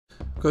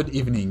Good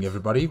evening,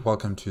 everybody.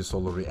 Welcome to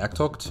Solo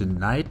ReacTalk.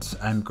 Tonight,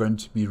 I'm going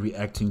to be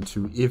reacting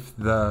to if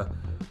the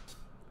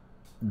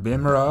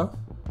Bemperor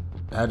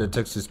had a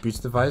text-to-speech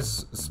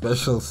device,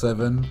 Special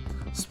 7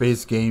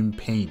 Space Game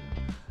Pain,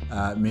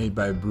 made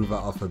by Bruva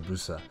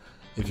Alfabusa.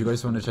 If you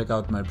guys want to check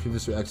out my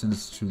previous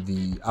reactions to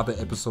the other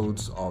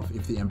episodes of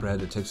if the Emperor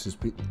had a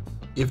text-to-speech,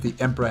 if the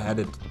Emperor had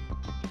a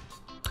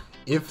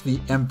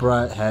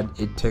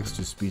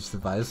text-to-speech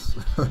device,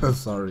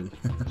 sorry.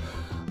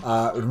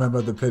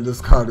 Remember, the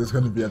playlist card is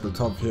going to be at the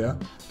top here.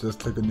 Just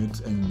click on it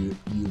and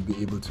you'll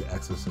be able to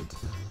access it.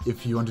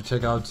 If you want to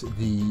check out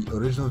the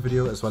original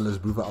video as well as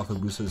Bruva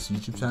Alfabusa's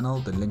YouTube channel,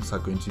 the links are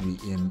going to be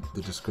in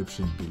the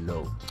description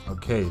below.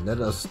 Okay, let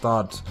us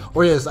start.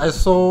 Oh yes, I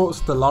saw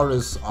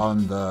Stellaris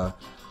on the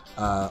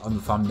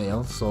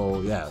thumbnail,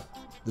 so yeah,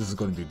 this is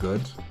going to be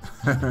good.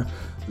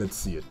 Let's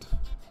see it.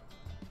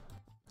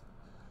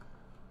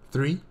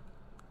 3,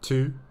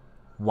 2,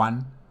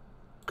 1,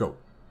 go.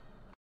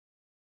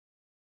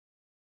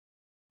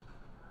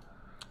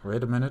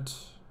 Wait a minute.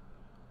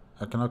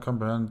 I cannot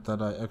comprehend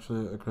that I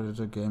actually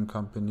accredited game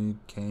company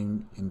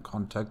came in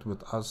contact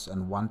with us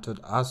and wanted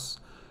us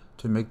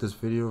to make this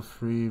video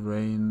free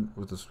reign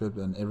with the script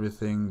and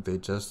everything. They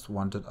just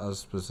wanted us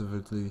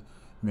specifically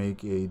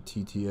make a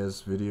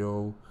TTS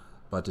video,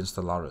 but in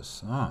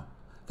Stellaris. Ah,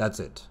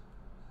 that's it.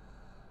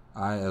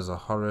 I, as a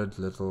horrid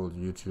little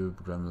YouTube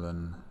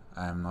gremlin,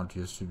 I am not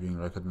used to being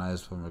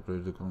recognized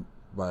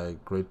by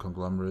great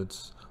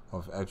conglomerates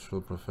of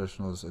actual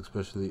professionals,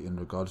 especially in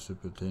regards to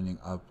pertaining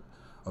up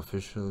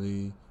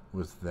officially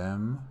with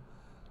them.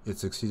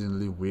 It's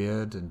exceedingly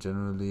weird and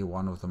generally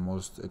one of the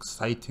most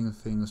exciting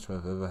things to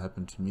have ever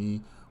happened to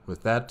me.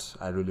 With that,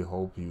 I really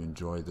hope you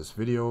enjoy this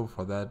video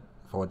for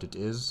what it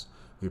is.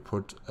 We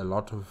put a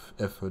lot of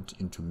effort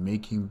into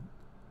making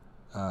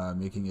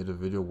it a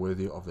video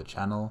worthy of the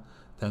channel.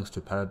 Thanks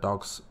to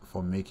Paradox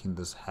for making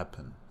this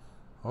happen.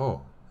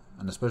 Oh,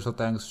 and a special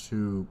thanks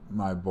to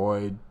my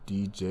boy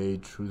DJ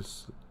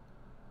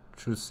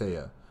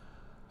Truthsayer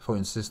for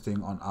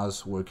insisting on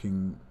us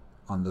working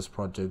on this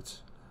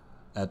project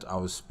at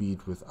our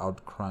speed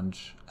without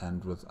crunch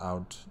and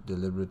without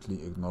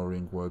deliberately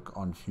ignoring work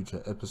on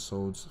future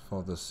episodes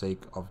for the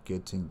sake of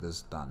getting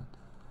this done.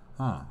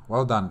 Ah,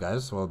 well done,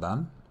 guys, well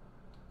done.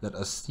 Let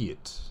us see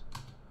it.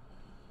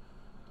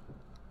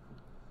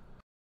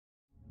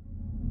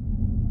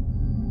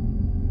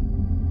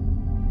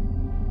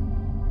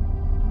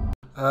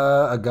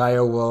 A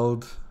Gaia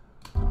world.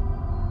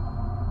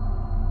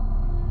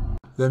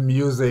 The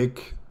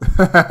music.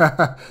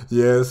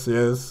 Yes,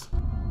 yes.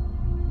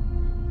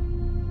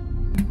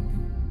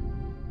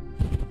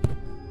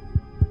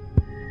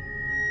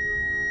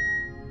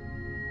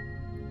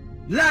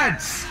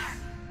 Lads!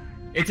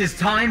 It is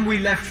time we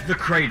left the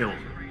cradle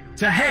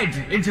to head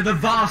into the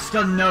vast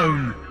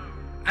unknown.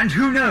 And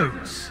who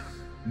knows?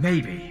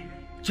 Maybe,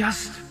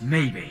 just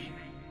maybe,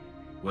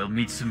 we'll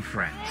meet some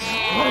friends.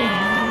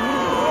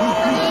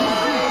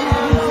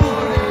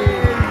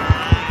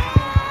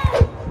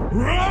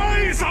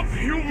 Rise up,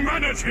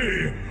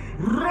 humanity!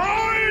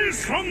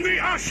 Rise from the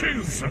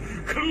ashes!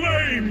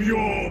 Claim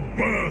your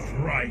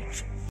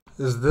birthright!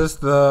 Is this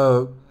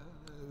the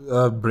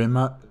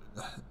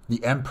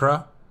the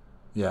Emperor?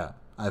 Yeah,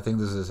 I think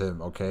this is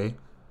him, okay?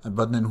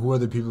 But then who are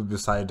the people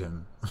beside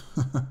him?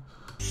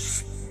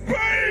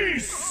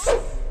 Space!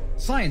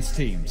 Science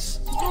teams.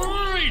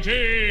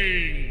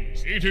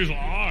 Greetings! It is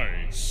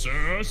I,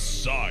 Sir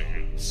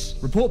Science.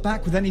 Report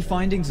back with any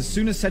findings as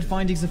soon as said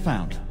findings are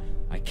found.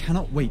 I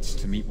cannot wait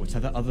to meet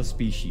whatever other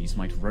species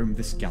might roam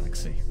this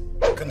galaxy.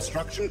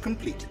 Construction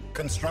complete.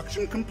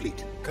 Construction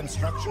complete.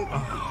 Construction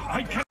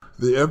complete.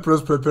 The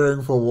Emperor's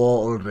preparing for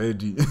war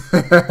already.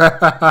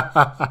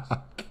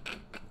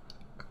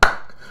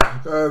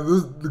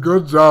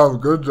 Good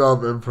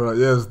job, Emperor.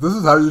 Yes, this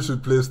is how you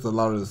should play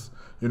Stellaris.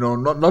 You know,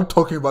 not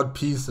talking about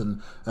peace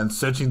and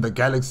searching the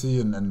galaxy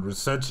and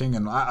researching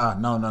and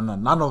no,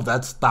 none of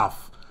that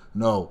stuff.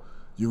 No,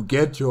 you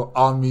get your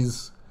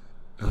armies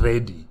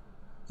ready.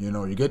 You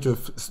know, you get your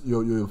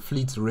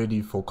fleets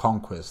ready for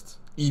conquest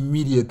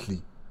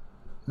immediately.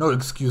 No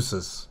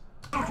excuses.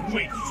 Not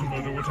wait to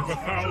murder whatever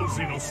foul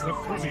Xenos that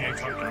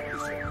permeates our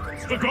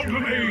galaxy. The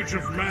golden age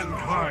of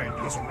mankind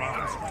has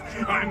arrived,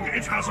 and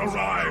it has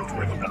arrived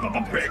with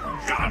a big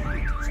gun.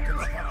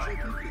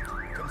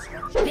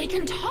 They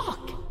can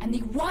talk, and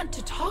they want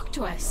to talk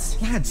to us.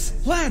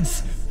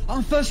 Lads!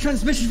 Our first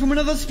transmission from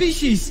another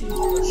species!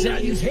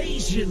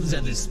 Salutations,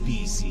 other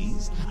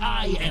species.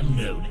 I am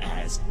known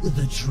as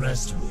the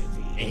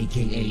Trustworthy,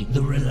 aka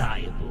the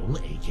Reliable,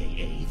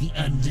 aka the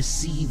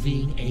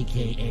Undeceiving,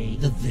 aka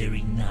the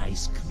Very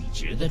Nice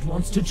Creature that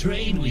wants to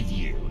trade with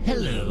you.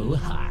 Hello,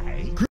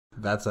 hi.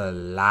 That's a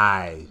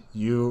lie.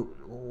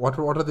 What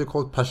are they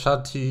called?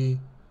 Pashati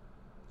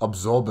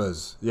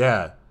absorbers.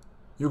 Yeah.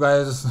 You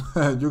guys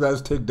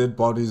take dead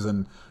bodies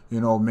and,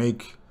 you know,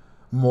 make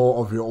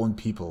more of your own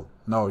people.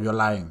 No, you're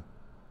lying.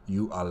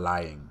 You are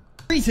lying.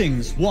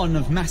 Greetings, one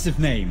of massive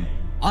name.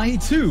 I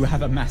too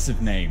have a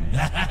massive name.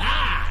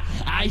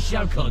 I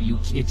shall call you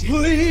Kitten.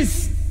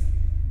 Please!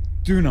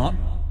 Do not.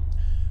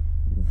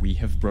 We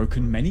have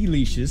broken many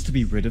leashes to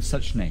be rid of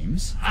such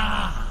names.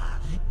 Ah,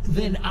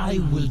 then I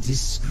will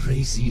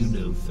disgrace you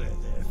no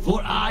further,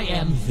 for I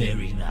am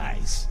very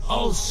nice.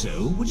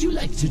 Also, would you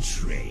like to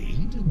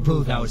trade?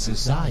 Both our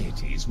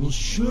societies will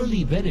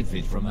surely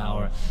benefit from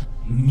our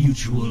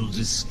mutual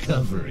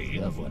discovery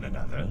of one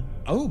another.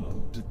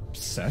 Oh,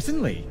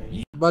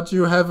 certainly. But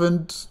you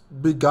haven't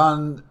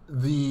begun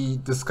the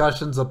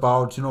discussions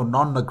about,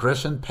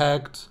 non-aggression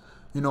pact,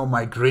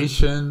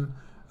 migration,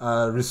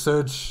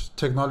 research,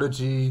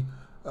 technology,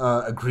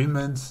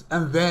 agreements,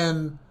 and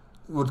then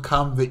would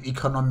come the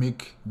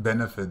economic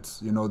benefits,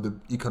 the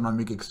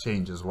economic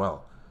exchange as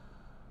well.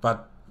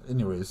 But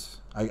anyways,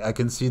 I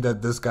can see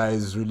that this guy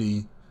is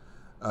really,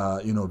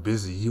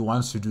 busy. He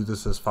wants to do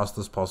this as fast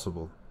as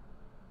possible.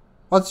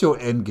 What's your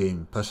end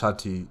game,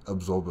 Pashati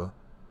Absorber?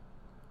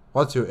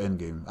 What's your end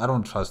game? I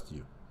don't trust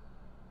you.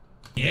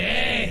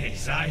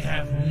 Yes, I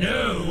have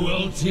no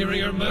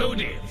ulterior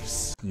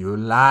motives. You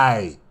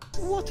lie.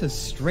 What a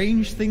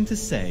strange thing to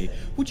say.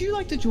 Would you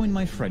like to join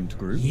my friend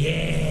group?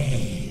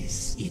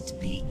 Yes, it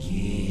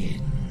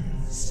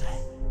begins.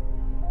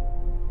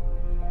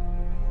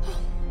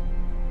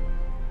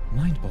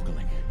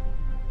 Mind-boggling.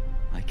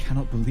 I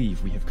cannot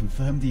believe we have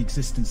confirmed the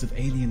existence of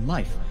alien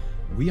life.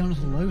 We are not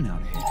alone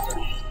out here.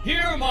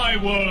 Hear my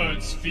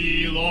words,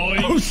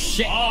 Feloid. Oh,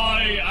 shit.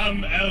 I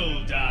am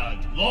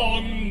Eldad,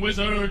 Long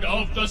Wizard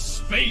of the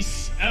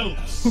Space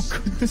Elves. Oh,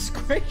 goodness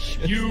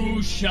gracious.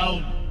 You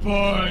shall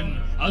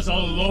burn as a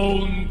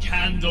lone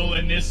candle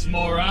in this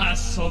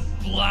morass of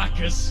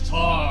blackest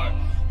tar.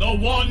 The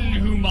one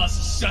who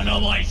must shed a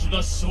light to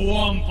the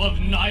swamp of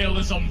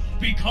nihilism,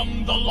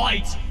 become the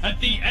light at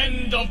the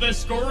end of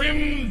this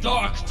grim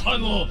dark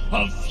tunnel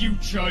of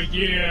future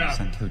year.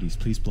 Santodes,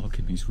 please block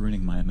him. He's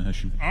ruining my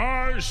immersion.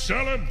 I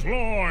shall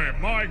employ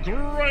my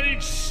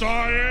great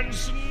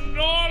science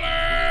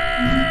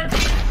knowledge!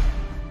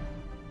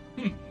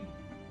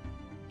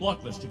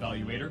 Blocklist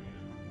evaluator.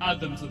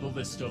 Add them to the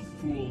list of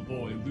fool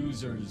boy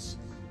losers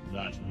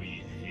that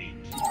we hate.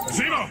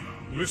 Zeno,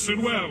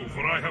 listen well,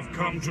 for I have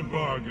come to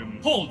bargain.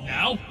 Hold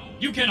now!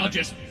 You cannot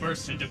just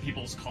burst into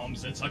people's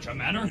comms in such a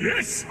manner.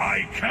 Yes,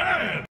 I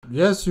can!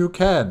 Yes, you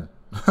can.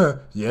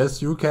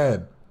 Yes, you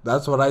can.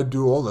 That's what I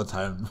do all the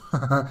time.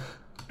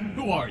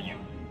 Who are you?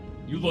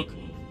 You look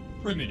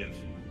primitive,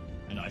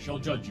 and I shall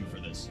judge you for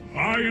this.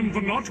 I am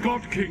the Not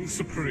God King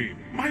Supreme.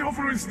 My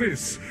offer is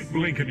this.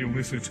 Blink and you'll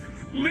miss it.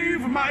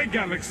 Leave my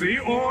galaxy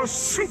or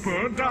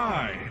super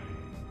die.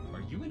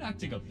 Are you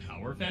enacting a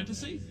power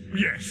fantasy?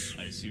 Yes.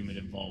 I assume it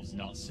involves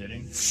not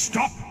sitting.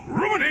 Stop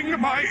ruining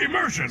my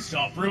immersion!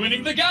 Stop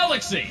ruining the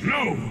galaxy!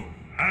 No!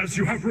 As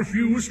you have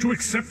refused to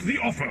accept the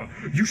offer,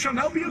 you shall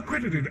now be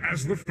accredited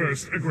as the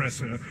first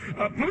aggressor.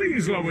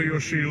 Please lower your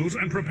shields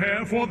and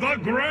prepare for the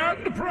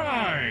grand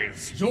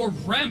prize! Your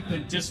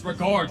rampant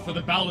disregard for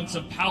the balance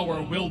of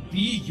power will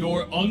be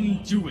your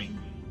undoing.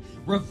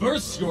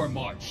 Reverse your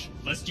march,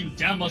 lest you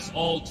damn us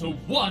all to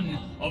one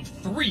of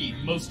three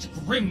most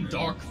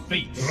grimdark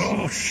fates.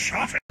 Oh,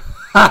 shut it!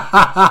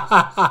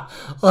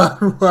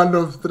 One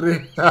of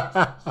three.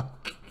 I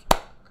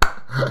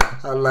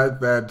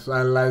like that.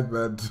 I like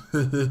that.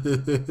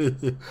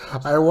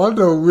 I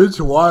wonder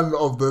which one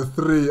of the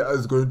three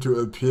is going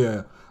to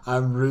appear.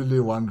 I'm really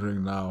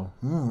wondering now.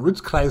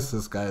 Which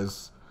crisis,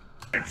 guys?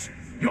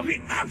 You're the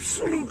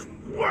absolute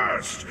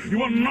worst!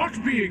 You are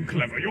not being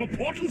clever. Your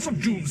portals of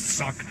doom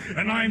suck,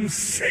 and I'm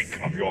sick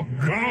of your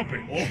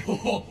garbage.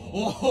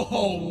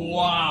 Oh,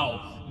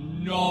 wow.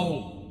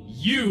 No.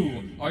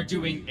 You are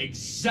doing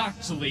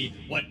exactly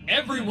what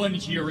everyone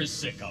here is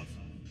sick of.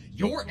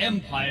 Your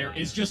empire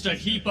is just a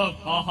heap of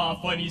haha,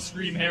 funny,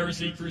 scream,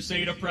 heresy,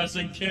 crusade, oppress,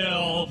 and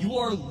kill. You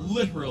are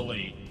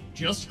literally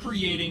just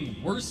creating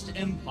worst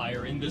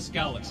empire in this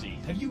galaxy.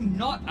 Have you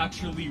not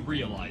actually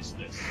realized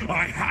this?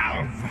 I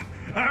have!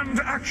 And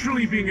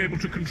actually being able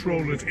to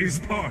control it is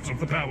part of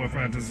the power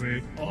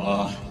fantasy.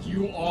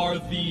 You are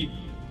the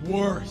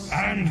worst.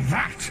 And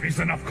that is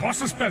enough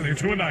casus belli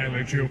to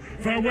annihilate you.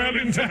 Farewell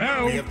into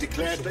hell! We have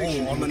declared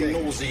war on the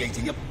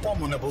nauseating,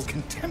 abominable,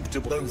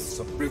 contemptible oaths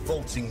of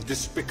revolting,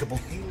 despicable,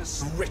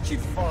 heinous, wretched,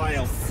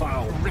 vile,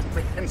 foul,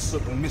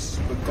 reprehensible,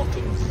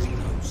 misbegotten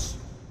Xenos.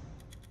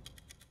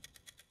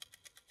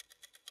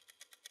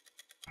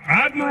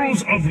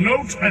 Admirals of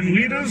note and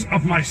leaders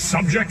of my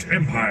subject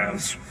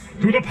empires,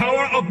 through the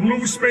power of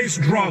blue space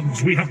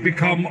drugs we have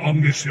become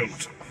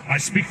omniscient. I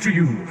speak to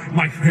you,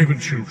 my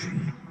favorite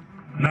children.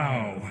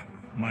 Now,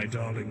 my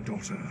darling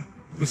daughter,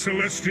 the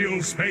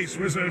celestial space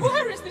wizard.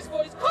 Where is this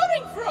voice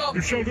coming from?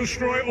 You shall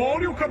destroy all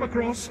you come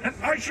across, and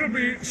I shall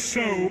be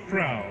so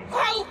proud.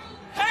 Help!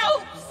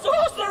 Help!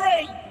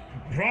 Sorcery!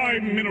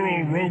 Prime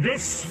Mineral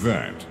Rogus.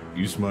 That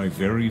is my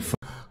very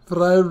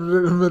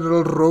Prime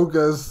Mineral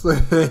Rogus.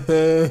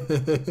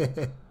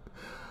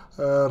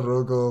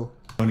 Rogel.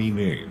 funny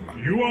name.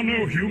 You are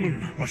no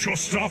human, but your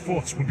star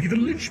force will be the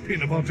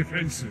linchpin of our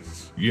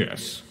defenses.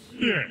 Yes.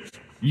 Yes.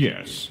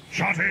 Yes.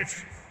 Shut it.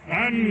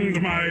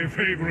 And my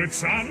favorite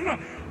son,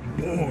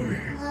 boy.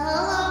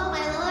 Hello,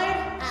 my lord.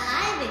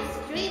 I'm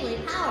extremely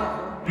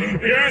powerful.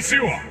 Yes,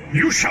 you are.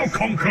 You shall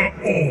conquer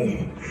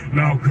all.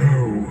 Now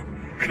go.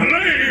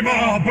 Claim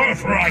our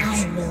birthright.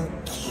 I will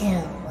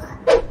kill.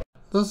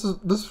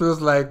 This feels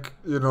like,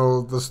 you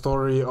know, the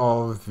story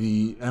of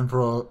the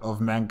Emperor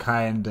of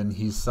Mankind and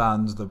his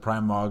sons, the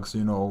Primarchs,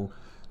 you know,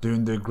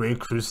 doing the Great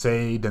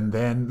Crusade, and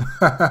then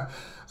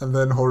and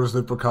then Horus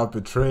Leprechaun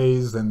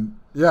betrays, and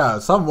yeah,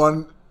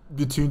 someone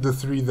between the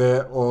three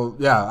there, or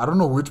yeah, I don't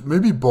know which,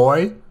 maybe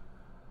Boy.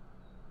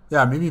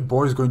 Yeah, maybe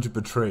Boy is going to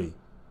betray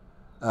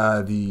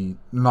the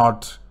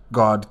not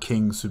God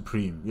King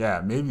Supreme.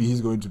 Yeah, maybe he's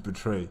going to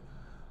betray.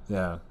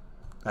 Yeah,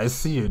 I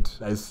see it.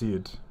 I see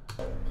it.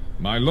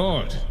 My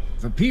lord,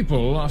 the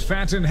people are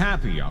fat and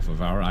happy off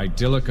of our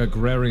idyllic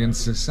agrarian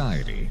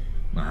society.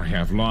 I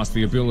have lost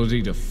the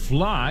ability to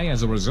fly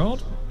as a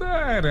result,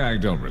 but I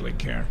don't really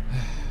care.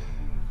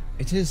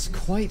 It is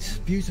quite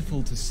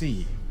beautiful to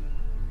see.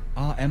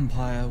 Our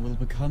empire will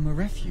become a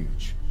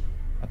refuge,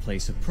 a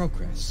place of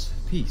progress,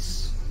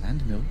 peace,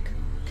 and milk.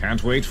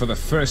 Can't wait for the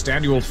first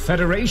annual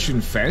Federation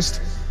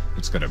Fest.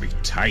 It's gonna be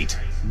tight.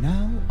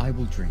 Now I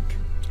will drink.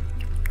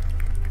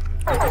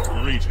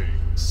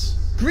 Greetings.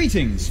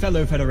 Greetings,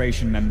 fellow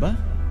Federation member.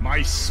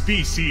 My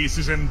species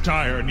is in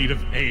dire need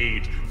of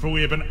aid, for we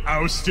have been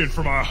ousted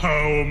from our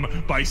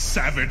home by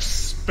savage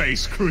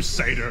space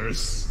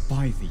crusaders.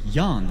 By the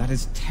yarn, that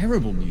is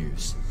terrible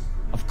news.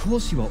 Of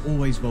course you are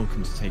always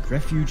welcome to take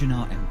refuge in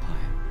our empire.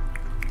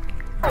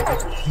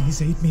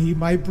 Please aid me.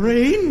 My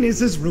brain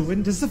is as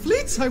ruined as the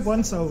fleets I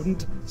once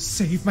owned.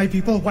 Save my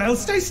people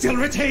whilst I still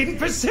retain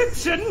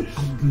perception.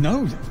 Oh,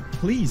 no,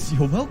 please,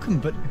 you're welcome,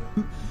 but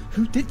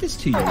who did this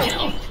to you?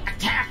 Help!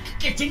 Attack!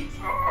 Getting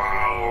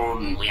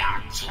thrown! We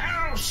are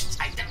toast!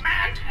 I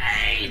demand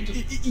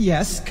aid!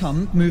 Yes,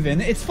 come, move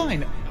in. It's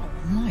fine. Oh,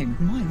 my,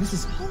 this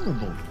is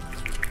horrible.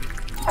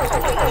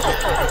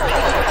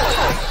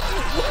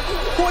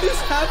 What is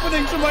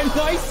happening to my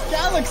nice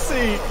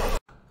galaxy?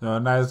 Your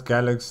nice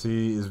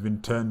galaxy has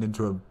been turned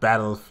into a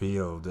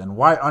battlefield. And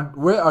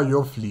where are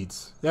your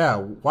fleets? Yeah,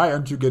 why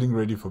aren't you getting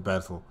ready for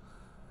battle?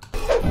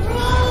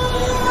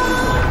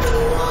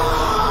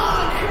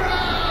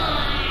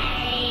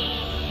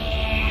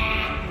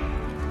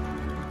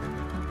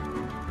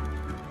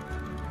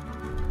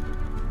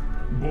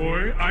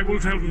 Boy, I will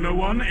tell no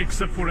one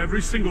except for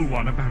every single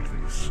one about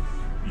this.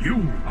 You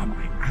are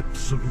my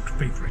absolute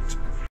favorite.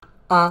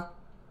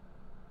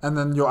 And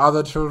then your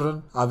other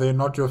children, are they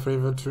not your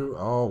favorite too?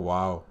 Oh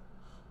wow.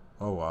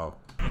 Oh wow.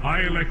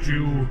 I elect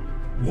you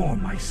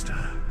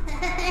Warmeister.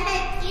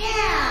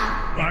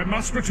 Yeah. I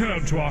must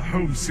return to our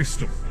home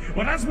system,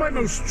 but as my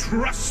most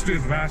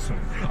trusted vassal,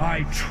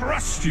 I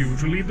trust you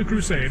to lead the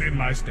crusade in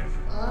my stead.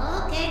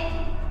 Okay.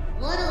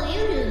 What do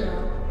you do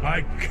though?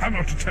 I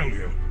cannot tell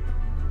you.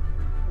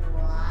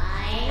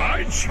 Why?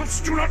 I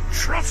just do not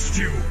trust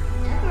you.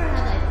 Never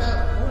have I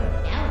felt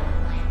more doubt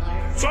in my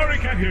heart. Sorry,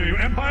 can't hear you.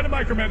 Empire to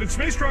micromanage,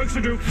 space drugs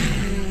to do.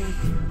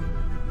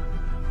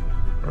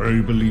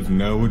 I believe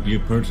now would be a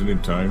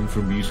pertinent time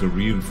for me to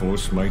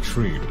reinforce my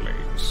trade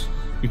lanes.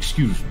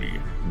 Excuse me,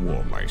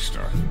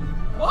 Warmeister.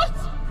 What?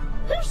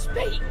 Who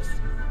speaks?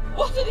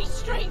 What are these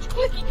strange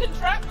clicky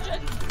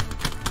contraptions?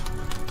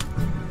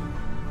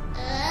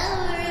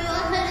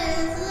 Everyone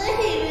is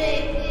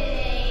leaving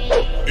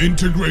me.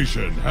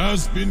 Integration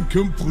has been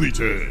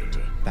completed.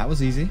 That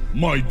was easy.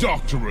 My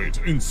doctorate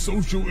in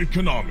social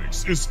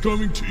economics is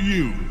coming to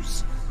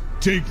use.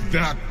 Take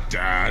that,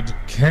 Dad.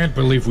 Can't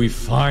believe we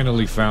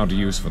finally found a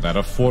use for that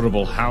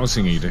affordable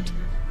housing edict.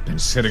 Been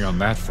sitting on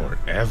that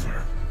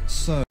forever.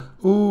 So...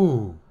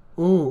 Ooh,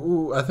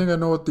 I think I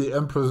know what the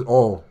Emperor's,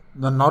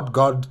 the not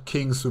God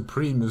King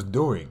Supreme is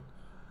doing.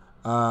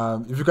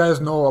 If you guys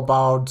know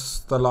about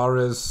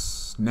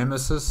Stellaris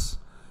Nemesis,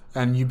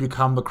 and you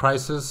become the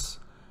Crisis,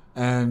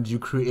 and you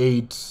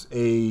create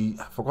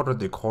I forgot what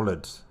they call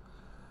it.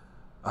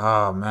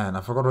 Ah man,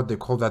 I forgot what they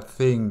call that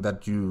thing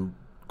that you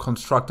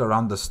construct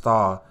around the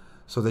star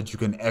so that you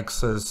can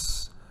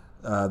access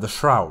the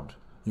shroud.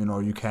 You know,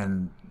 you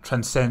can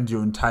transcend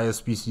your entire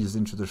species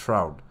into the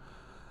shroud.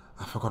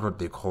 I forgot what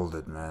they called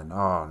it, man.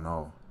 Oh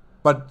no.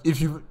 But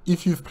if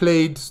you've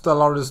played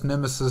Stellaris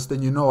Nemesis,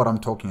 then you know what I'm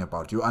talking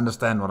about. You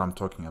understand what I'm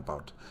talking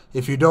about.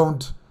 If you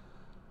don't,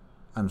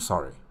 I'm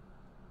sorry.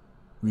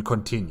 We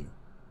continue.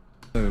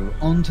 So,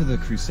 on to the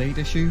crusade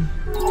issue.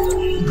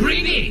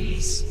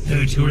 Greetings!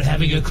 Heard you were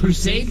having a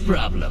crusade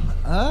problem.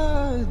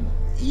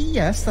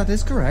 Yes, that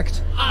is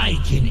correct. I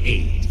can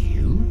aid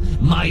you.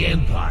 My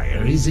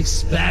empire is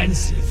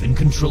expansive and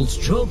controls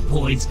choke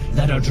points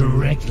that are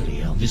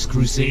directly on this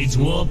crusade's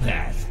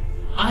warpath.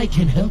 I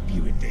can help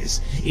you in this,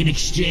 in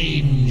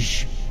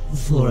exchange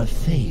for a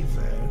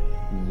favor.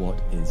 What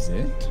is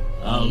it?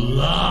 A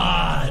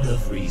lot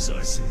of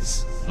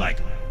resources. Like,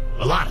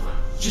 a lot of them.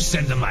 Just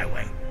send them my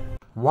way.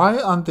 Why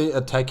aren't they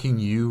attacking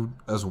you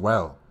as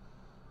well?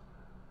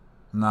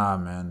 Nah,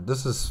 man,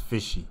 this is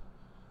fishy.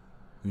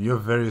 You're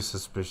very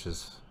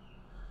suspicious.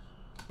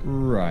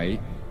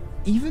 Right.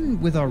 Even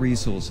with our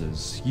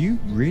resources, you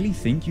really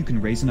think you can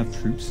raise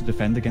enough troops to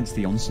defend against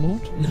the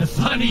onslaught?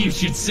 Funny you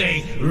should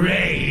say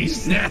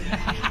raise.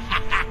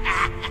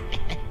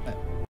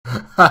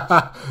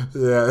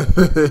 Yeah,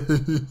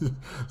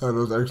 that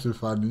was actually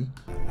funny.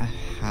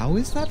 How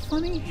is that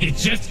funny? It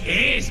just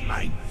is,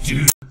 my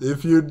dude.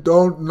 If you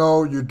don't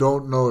know, you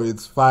don't know.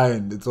 It's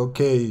fine. It's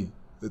okay.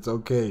 It's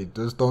okay.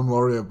 Just don't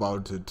worry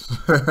about it.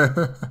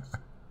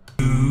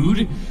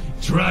 Dude,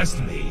 trust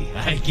me,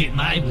 I get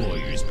my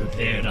warriors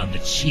prepared on the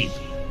cheap.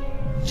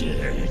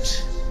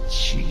 Dirt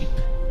cheap.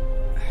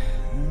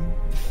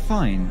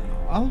 Fine.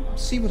 I'll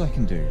see what I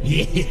can do.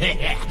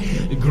 Yeah,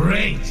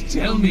 great.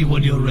 Tell me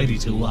when you're ready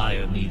to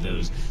wire me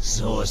those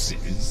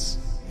sources.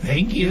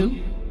 Thank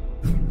you.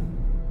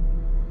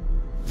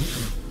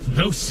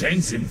 No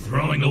sense in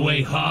throwing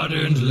away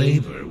hard-earned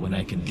labor when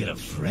I can get a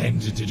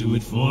friend to do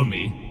it for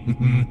me.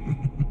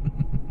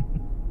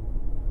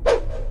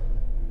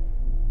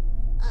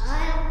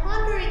 I'm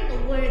wondering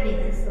the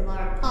worthiness of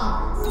our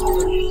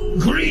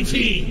cause.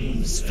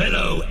 Greetings,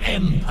 fellow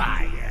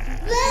Empire.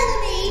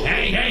 Enemy!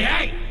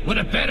 Hey! Would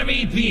a better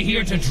me be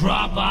here to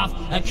drop off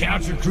a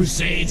counter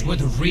crusade's worth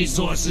of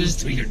resources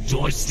to your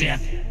doorstep?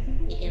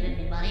 You giving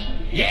me money?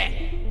 Yeah.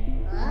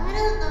 I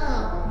don't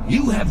know.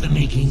 You have the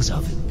makings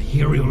of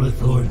imperial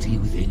authority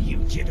within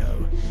you,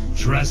 kiddo.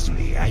 Trust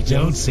me, I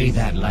don't say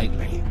that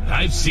lightly.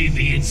 I've seen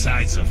the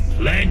insides of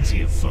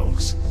plenty of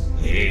folks.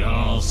 They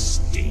all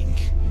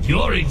stink.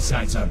 Your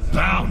insides are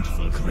bound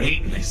for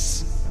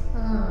greatness.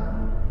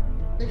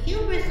 The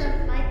hubris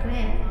of my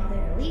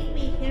grandfather to leave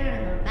me here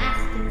in the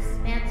vast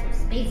expanse of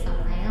space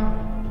on my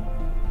own.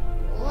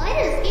 Why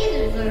does he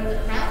deserve the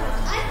crown when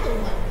I'm the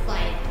one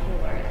fighting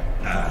for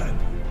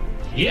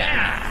it?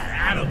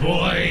 Yeah,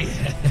 attaboy.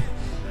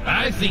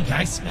 I think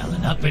I smell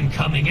an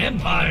up-and-coming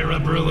empire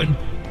a-brewing.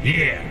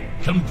 Here,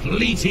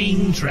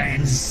 completing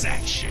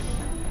transaction.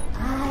 I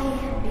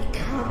have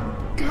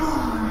become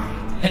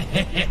God.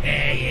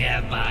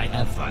 Yeah, bye,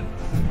 have fun.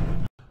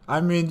 I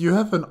mean, you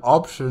have an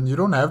option. You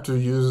don't have to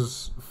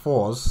use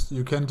force.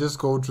 You can just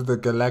go to the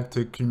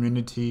galactic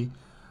community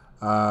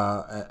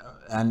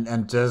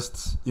and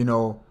just, you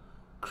know,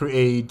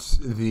 create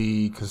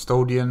the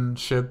custodian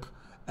ship,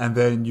 and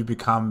then you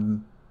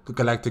become the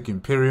Galactic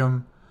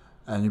Imperium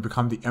and you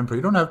become the Emperor.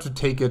 You don't have to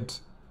take it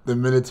the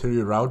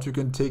military route. You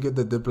can take it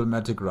the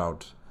diplomatic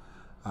route.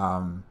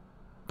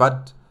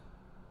 But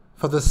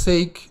for the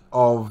sake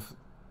of,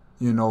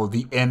 you know,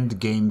 the end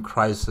game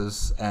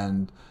crisis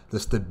and the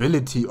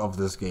stability of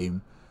this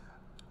game,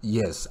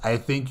 yes, I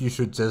think you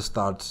should just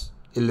start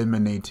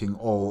eliminating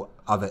all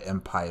other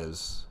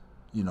empires,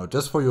 you know,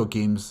 just for your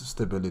game's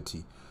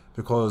stability.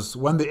 Because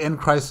when the end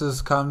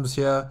crisis comes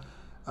here,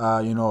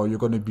 you know, you're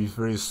going to be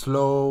very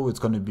slow, it's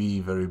going to be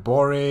very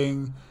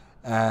boring,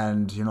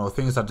 and, you know,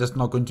 things are just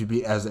not going to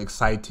be as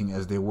exciting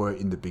as they were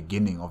in the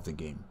beginning of the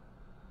game.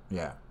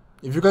 Yeah.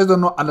 If you guys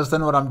don't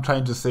understand what I'm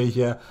trying to say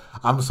here,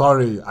 I'm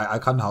sorry, I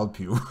can't help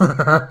you.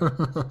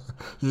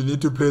 You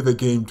need to play the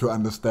game to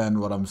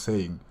understand what I'm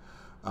saying.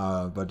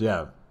 But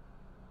yeah,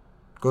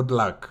 good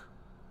luck,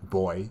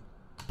 boy.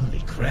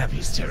 Holy crap,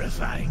 he's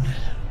terrifying.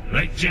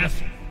 Right,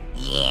 Jeff?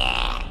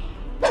 Yeah.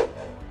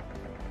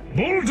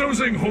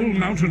 Bulldozing whole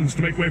mountains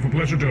to make way for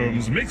pleasure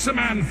domes makes a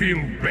man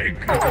feel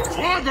big.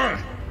 Father!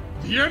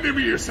 The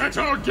enemy is at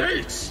our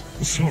gates!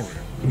 Sorry,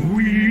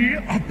 we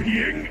are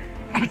being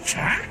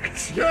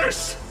attacked?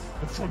 Yes!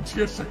 The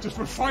frontier sectors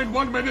were fine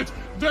 1 minute,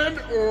 then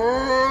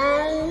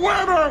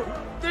whammo!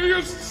 They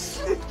just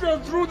swooped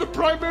down through the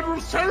Prime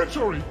Mineral's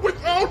territory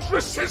without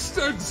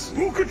resistance!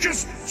 Who could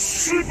just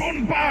slip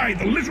on by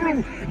the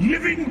literal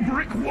living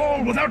brick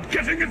wall without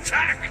getting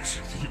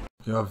attacked?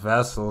 Your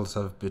vassals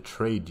have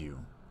betrayed you.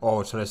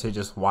 Or should I say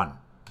just one?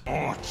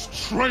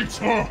 Arch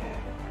traitor!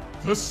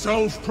 The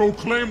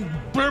self-proclaimed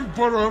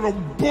Bemperor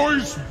of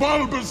Boy's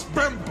Bulbous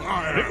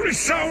Bempire! Every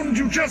sound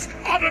you just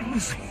uttered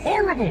was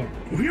horrible!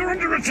 We are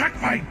under attack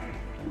by...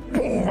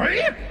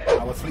 Boy?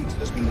 Our fleet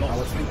has been lost.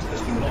 Our fleet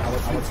has been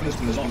lost. Our fleet has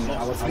been lost.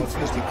 Our fleet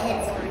has been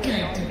lost.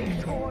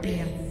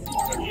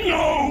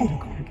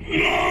 No!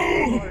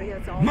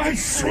 No! My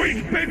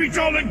sweet baby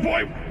darling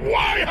boy,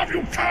 why have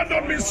you turned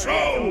on me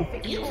so?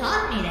 You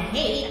taught me to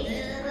hate.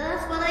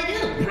 That's what I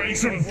do.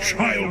 Brazen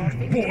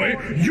child boy,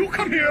 you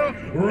come here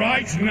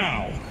right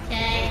now.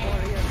 Okay.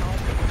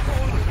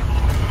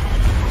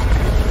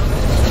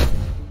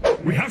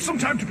 We have some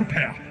time to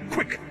prepare.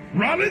 Quick,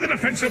 rally the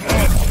defensive.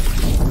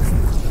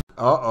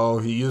 Uh-oh,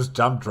 he used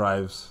jump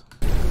drives.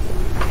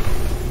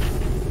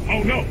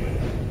 Oh no!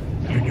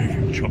 I gave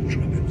him jump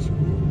drives.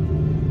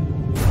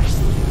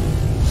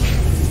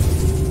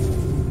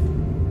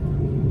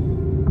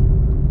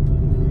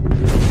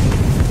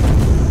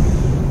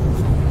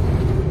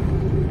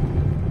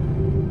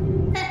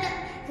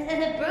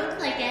 It broke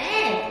like an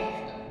egg.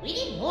 We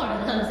need more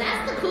of those.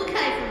 Ask the cool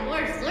guy for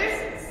more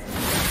sources.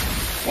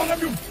 What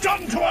have you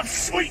done to our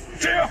sweet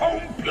dear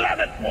home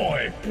planet,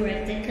 boy?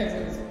 Bricked it because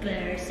it was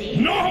Bersey.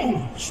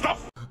 No! Stop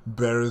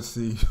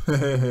Bersey.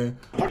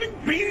 putting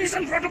bees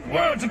in front of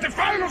words. It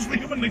defiles the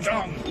humanly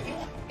tongue.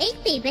 Eat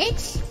me,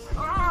 bitch.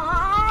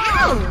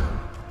 Ow!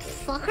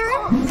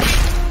 Fucker.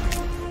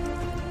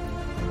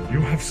 You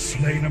have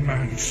slain a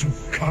man so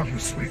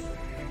callously,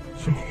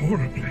 so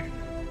horribly.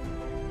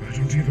 I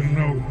don't even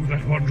know who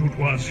that one dude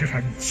was, yet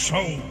I'm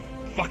so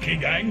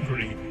fucking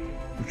angry.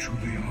 You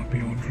truly are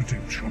beyond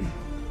redemption.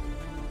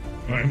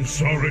 I'm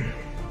sorry.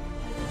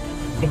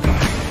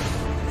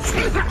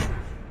 Bye-bye.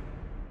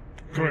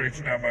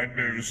 Great, now my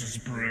nose is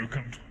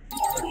broken.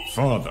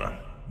 Father,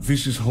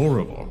 this is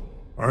horrible.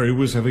 I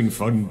was having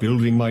fun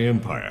building my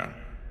empire.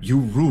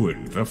 You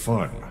ruined the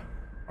fun.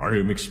 I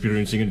am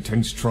experiencing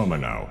intense trauma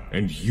now,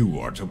 and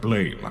you are to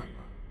blame.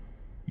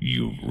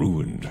 You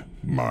ruined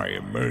my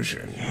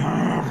immersion.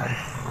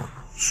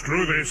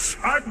 Screw this.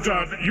 I'm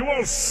done. You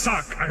all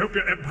suck. I hope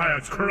your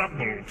empires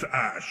crumble to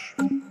ash.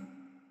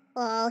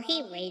 Oh,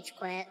 he rage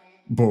quit.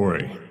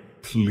 Boy,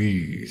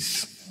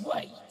 please.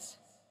 Wait.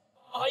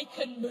 I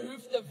can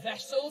move the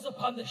vessels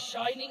upon the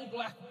shining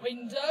black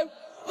window?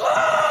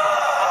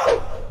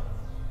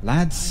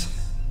 Lads,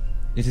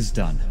 it is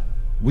done.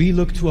 We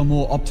look to a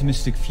more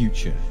optimistic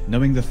future,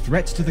 knowing the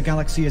threat to the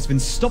galaxy has been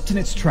stopped in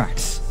its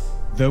tracks.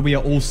 Though we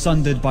are all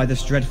sundered by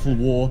this dreadful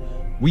war,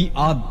 we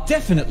are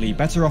definitely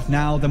better off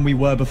now than we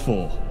were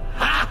before.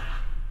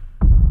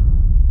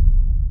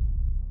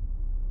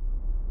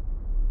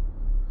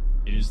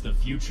 It is the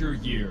future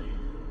year,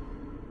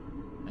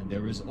 and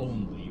there is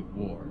only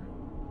war.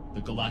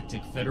 The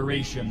Galactic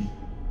Federation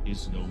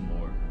is no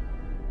more.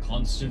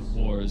 Constant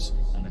wars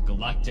and a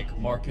galactic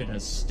market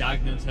as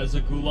stagnant as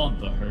a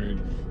Gulantha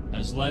herd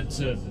has led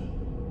to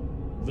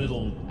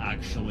little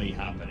actually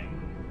happening.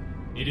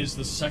 It is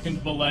the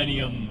second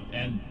millennium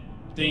and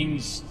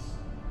things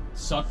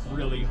suck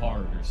really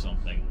hard or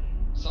something.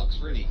 Sucks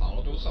really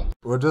hard or something?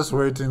 We're just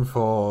waiting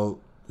for,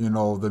 you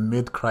know, the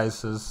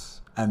mid-crisis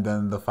and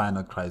then the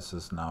final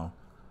crisis now.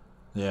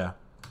 Yeah.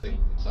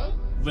 So?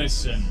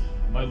 Listen,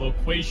 my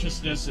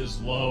loquaciousness is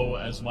low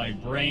as my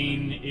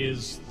brain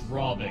is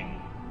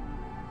throbbing.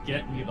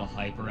 Get me the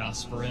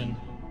hyperaspirin.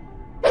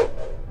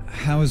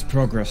 How is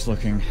progress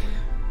looking?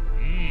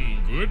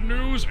 Good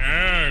news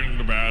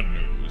and bad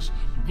news.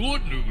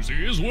 Good news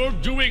is we're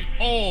doing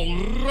all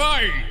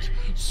right.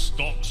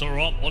 Stocks are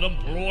up,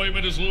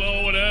 unemployment is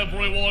low, and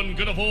everyone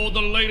can afford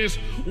the latest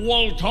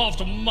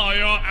Waltoft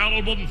Maya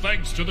album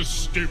thanks to the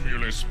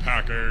stimulus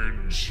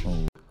package.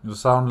 You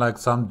sound like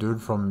some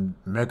dude from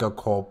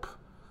Megacorp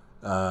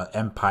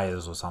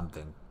Empires or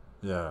something.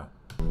 Yeah.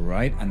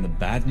 Right, and the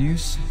bad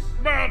news?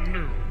 Bad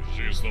news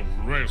is the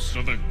rest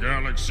of the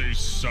galaxy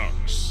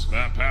sucks.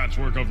 That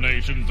patchwork of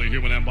nations the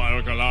human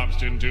empire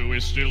collapsed into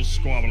is still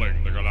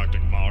squabbling. The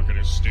galactic market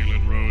is still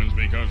in ruins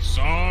because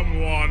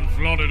someone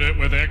flooded it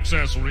with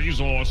excess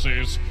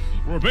resources.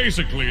 We're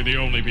basically the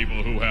only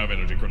people who have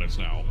energy credits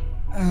now.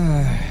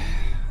 I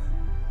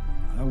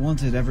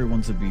wanted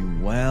everyone to be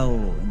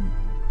well,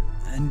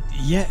 and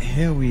yet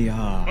here we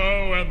are.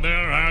 Oh, and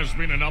there has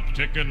been an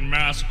uptick in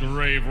mass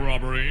grave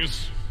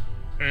robberies.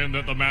 And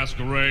that the mass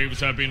graves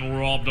have been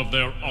robbed of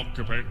their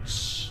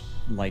occupants.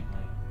 Like,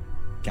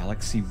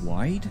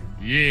 galaxy-wide?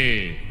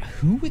 Yeah.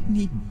 Who would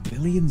need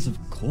billions of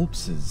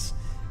corpses?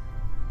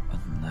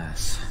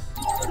 Unless...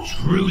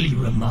 Truly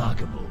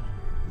remarkable.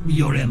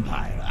 Your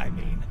empire, I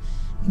mean.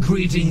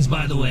 Greetings,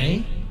 by the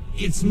way.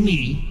 It's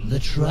me, the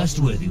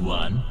trustworthy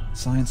one.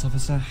 Science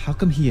officer, how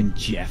come he and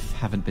Jeff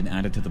haven't been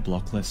added to the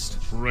block list?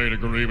 Trade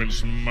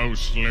agreements,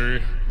 mostly.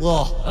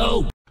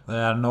 Oh!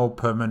 There are no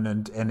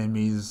permanent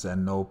enemies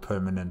and no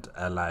permanent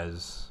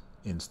allies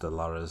in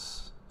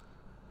Stellaris.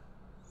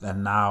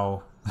 And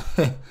now,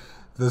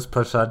 this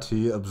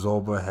Prashati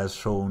Absorber has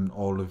shown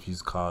all of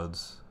his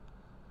cards.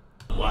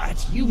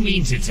 What? You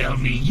mean to tell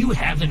me you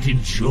haven't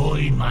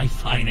enjoyed my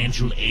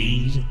financial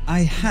aid? I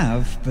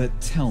have, but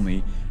tell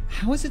me,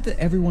 how is it that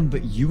everyone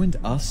but you and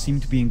us seem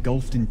to be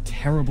engulfed in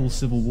terrible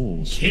civil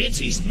wars?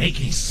 Kitty's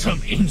making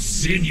some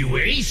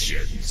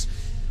insinuations.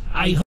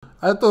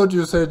 I thought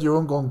you said you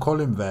weren't gonna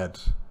call him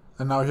that.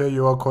 And now here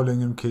you are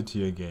calling him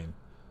Kitty again.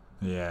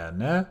 Yeah,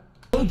 nah?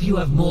 Hope you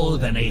have more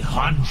than a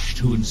hunch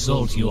to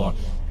insult your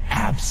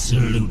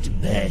absolute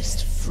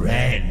best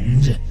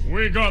friend.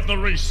 We got the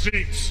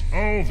receipts.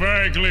 Oh,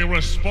 vaguely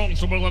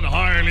responsible and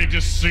highly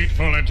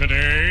deceitful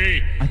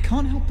entity. I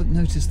can't help but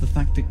notice the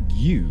fact that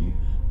you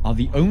are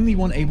the only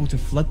one able to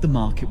flood the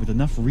market with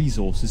enough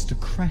resources to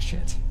crash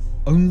it.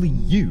 Only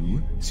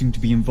you seem to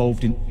be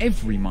involved in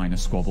every minor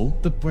squabble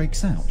that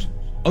breaks out.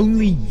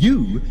 Only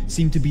you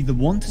seem to be the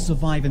one to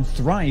survive and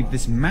thrive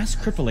this mass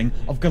crippling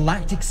of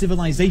galactic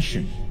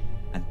civilization.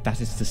 And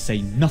that is to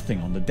say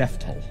nothing on the death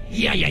toll.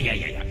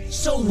 Yeah.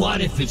 So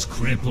what if it's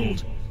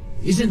crippled?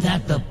 Isn't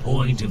that the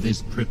point of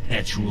this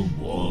perpetual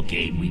war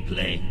game we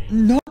play?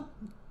 No.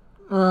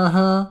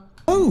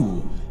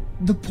 Oh,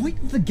 the point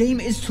of the game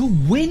is to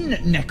win,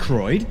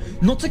 Necroid,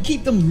 not to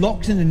keep them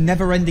locked in a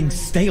never-ending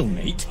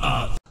stalemate.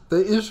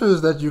 The issue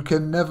is that you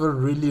can never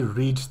really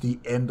reach the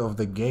end of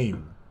the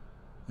game.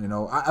 You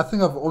know, I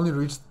think I've only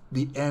reached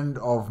the end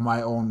of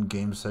my own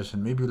game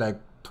session, maybe like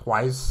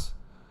twice.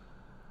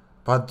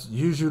 But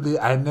usually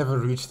I never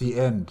reach the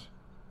end.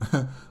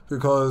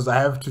 Because I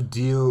have to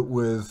deal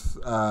with,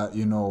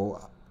 you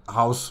know,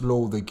 how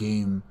slow the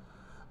game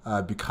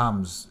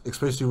becomes.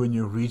 Especially when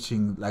you're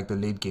reaching like the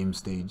late game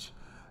stage.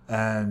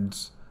 And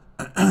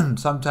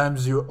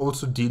sometimes you're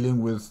also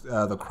dealing with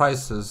the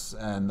crisis,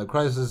 and the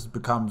crisis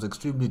becomes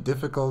extremely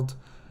difficult,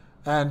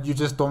 and you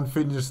just don't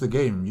finish the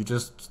game. You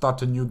just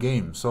start a new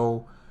game.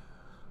 So,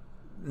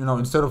 you know,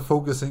 instead of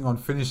focusing on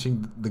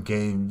finishing the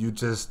game, you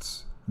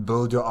just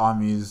build your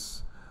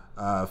armies,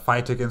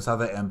 fight against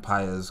other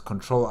empires,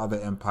 control other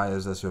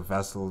empires as your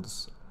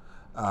vassals,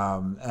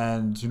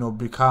 and, you know,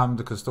 become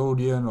the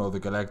custodian or the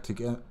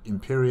galactic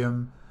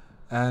imperium.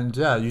 And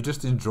yeah, you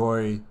just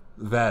enjoy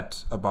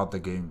that about the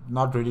game,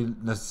 not really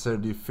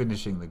necessarily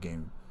finishing the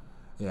game.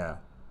 Yeah,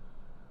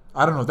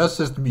 I don't know, that's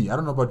just me. I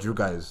don't know about you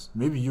guys.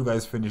 Maybe you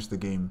guys finish the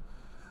game,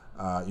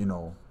 you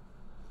know,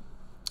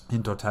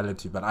 in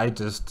totality, but I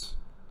just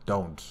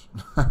don't.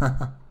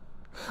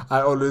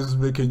 I always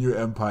make a new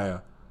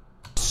empire.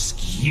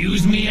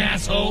 Excuse me,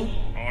 asshole?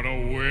 On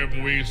a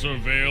whim, we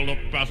surveil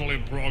the battle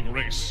in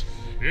progress.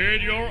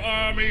 In your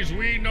armies,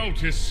 we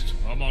noticed,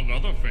 among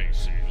other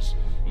faces,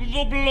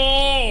 the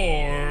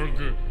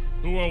Blorg,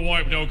 who were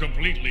wiped out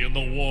completely in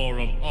the war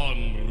of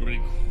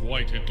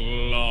unrequited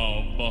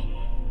love.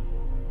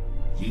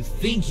 You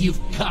think you've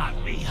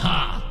caught me,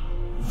 huh?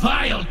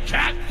 Vile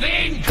cat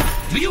thing!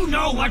 Do you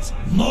know what's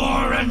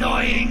more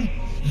annoying?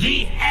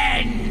 The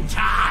end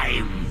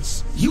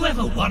times! You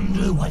ever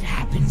wonder what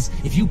happens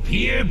if you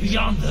peer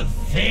beyond the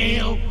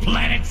veil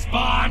planet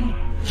spawn?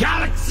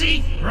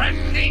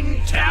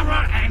 Galaxy-rending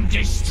terror and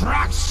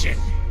destruction!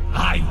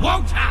 I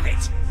won't have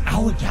it!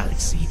 Our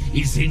galaxy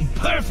is in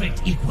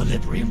perfect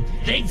equilibrium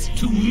thanks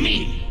to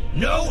me.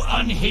 No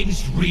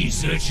unhinged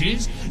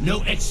researches,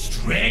 no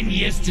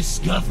extraneous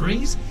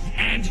discoveries,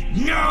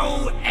 and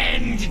no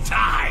end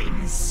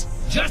times.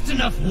 Just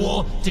enough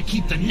war to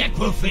keep the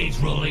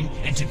necrophage rolling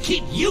and to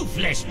keep you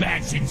flesh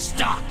bags in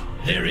stock.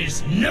 There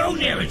is no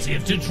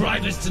narrative to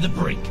drive us to the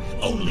brink,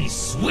 only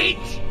sweet,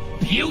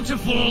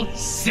 beautiful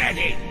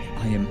setting.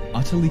 I am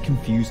utterly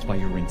confused by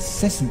your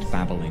incessant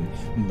babbling,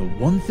 and the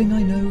one thing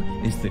I know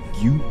is that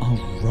you are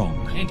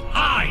wrong. And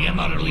I am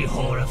utterly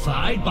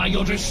horrified by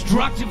your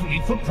destructive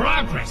need for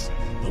progress.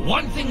 The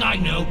one thing I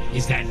know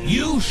is that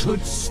you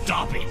should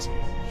stop it.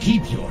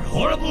 Keep your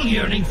horrible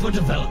yearning for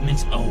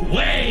developments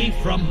away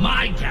from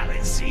my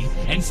galaxy,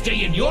 and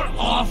stay in your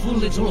awful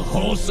little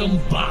wholesome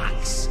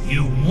box,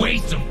 you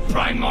waste of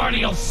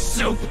primordial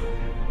soup.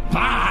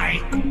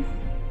 Bye!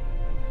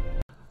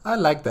 I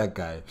like that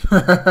guy.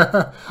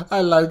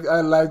 I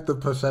like the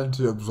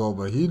personality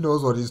absorber. He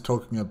knows what he's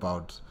talking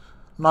about.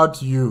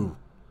 Not you.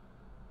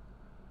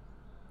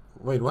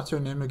 Wait, what's your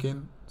name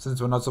again?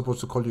 Since we're not supposed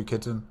to call you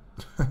kitten.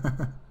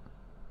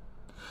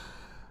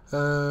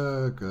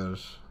 Oh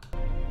gosh.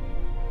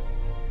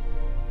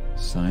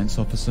 Science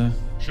officer?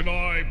 Should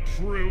I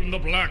prune the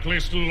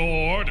blacklist,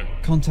 Lord?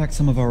 Contact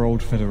some of our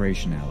old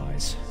Federation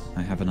allies.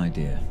 I have an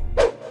idea.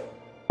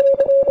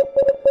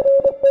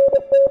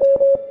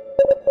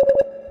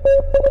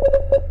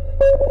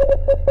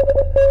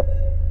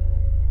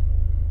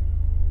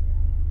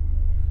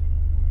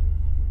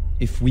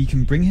 If we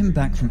can bring him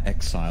back from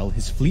exile,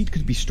 his fleet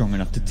could be strong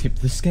enough to tip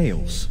the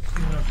scales.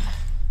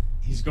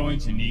 He's going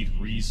to need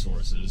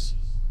resources.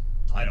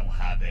 I don't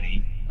have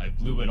any. I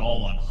blew it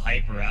all on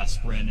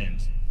hyperaspirin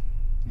and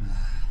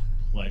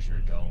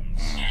pleasure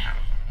domes.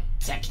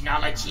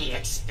 Technology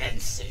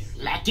expensive,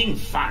 lacking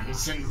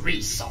funds and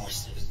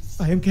resources.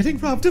 I am getting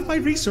robbed of my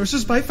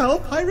resources by foul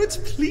pirates.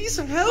 Please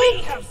help!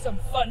 We have some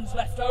funds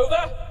left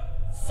over.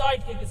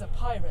 Side gig as a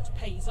pirate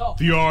pays off.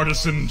 The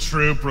artisan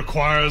troop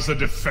requires a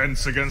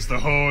defense against the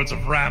hordes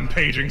of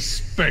rampaging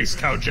space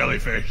cow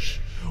jellyfish.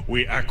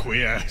 We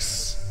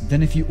acquiesce.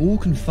 Then if you all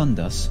can fund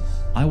us,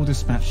 I will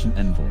dispatch some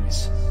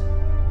envoys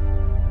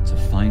to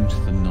find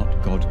the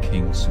Not God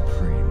King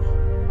Supreme.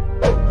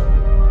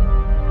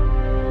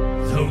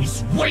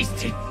 Those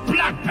wasted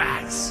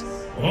bloodbaths!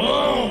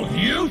 Oh,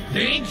 you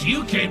think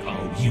you can...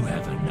 Oh, you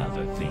have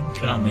another thing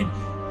coming.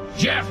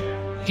 Jeff,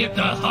 get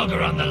the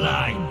hugger on the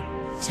line.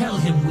 Tell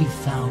him we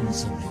found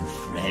some new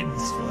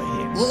friends for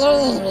him.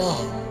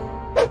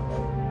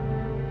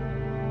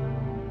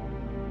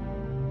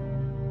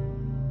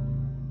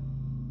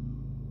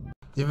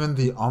 Even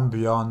the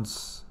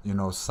ambiance, you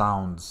know,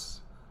 sounds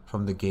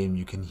from the game,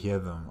 you can hear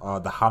them.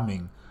 The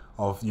humming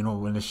of, you know,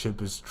 when a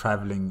ship is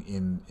traveling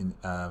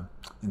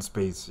in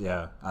space.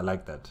 Yeah, I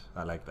like that.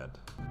 I like that.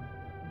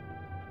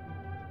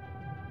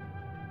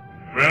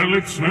 Well,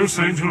 it's no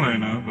Saint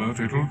Helena, but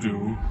it'll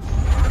do.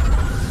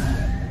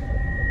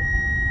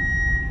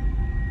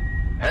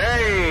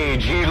 Hey,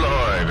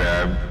 G-Lord,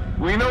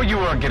 we know you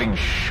are getting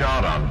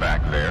shot on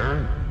back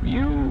there.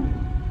 You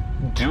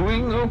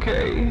doing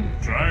okay?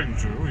 Trying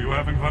to. You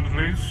having fun at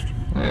least?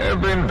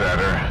 Been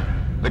better.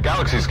 The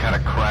galaxy's kind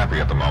of crappy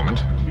at the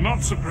moment.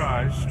 Not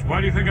surprised.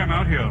 Why do you think I'm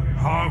out here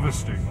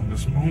harvesting on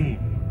this moon?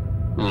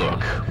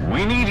 Look,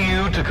 we need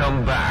you to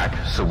come back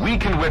so we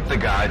can whip the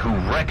guy who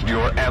wrecked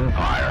your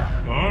empire.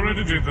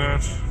 Already did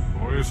that.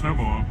 Boy is no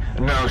more.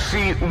 No,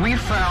 see, we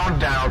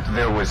found out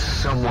there was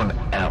someone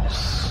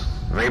else.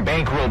 They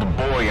bankrolled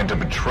a boy into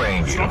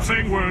betraying you. Stop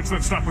saying words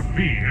that start with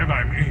B and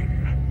I'm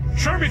in.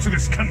 Show me to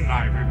this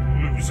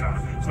conniving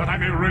Alfabusa, so that I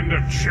may render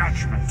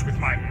judgment with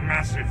my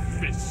massive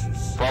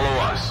fists. Follow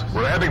us.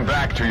 We're heading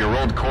back to your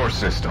old core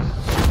system.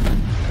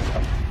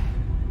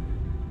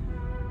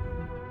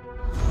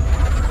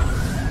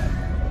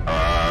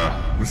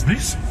 Was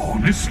this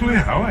honestly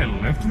how I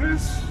left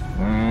this?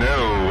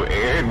 No,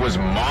 it was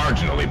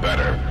marginally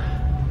better.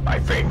 I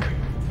think.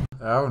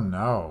 Oh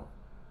no.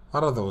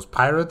 What are those,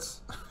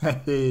 pirates?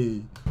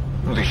 Hey.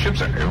 Well, these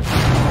ships are new.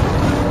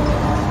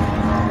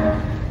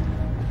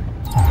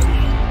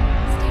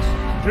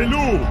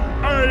 Hello,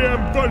 I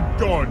am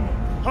Vulcan,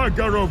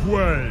 Hugger of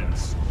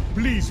Worlds.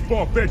 Please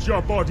forfeit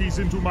your bodies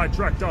into my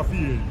tractor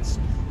fields.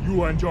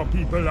 You and your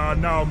people are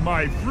now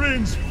my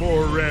friends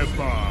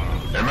forever.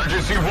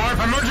 Emergency warp!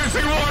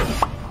 Emergency warp!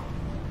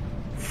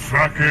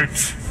 Fuck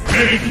it.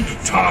 End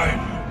time.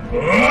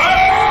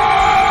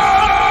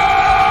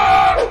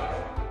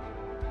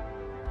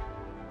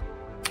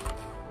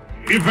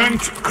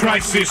 Event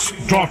crisis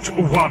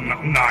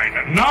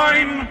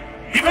 .199.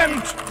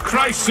 Event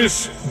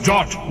crisis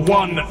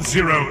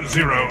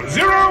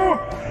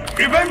 .1000.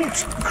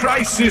 Event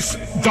crisis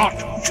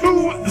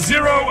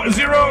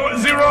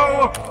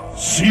 .2000.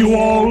 See you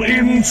all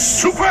in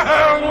Super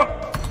Hell.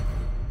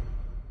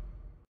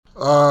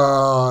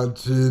 Oh,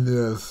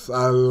 genius.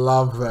 I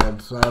love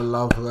that. I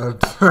love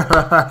that.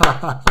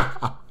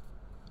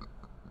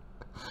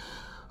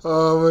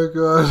 Oh my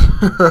god.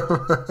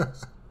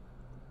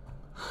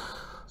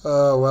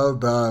 Oh, well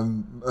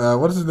done.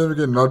 What is his name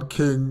again? Not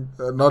King,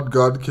 not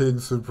God King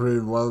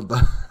Supreme. Well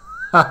done.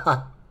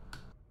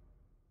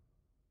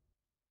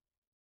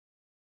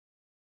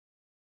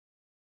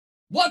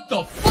 What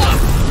the fuck?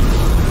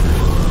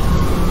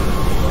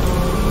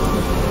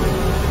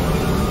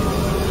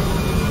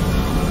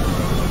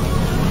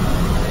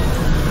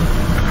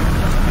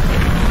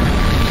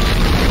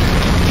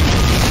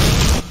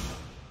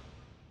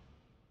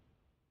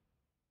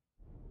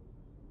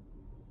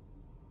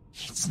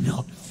 It's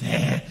not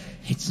fair.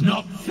 It's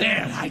not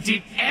fair. I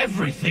did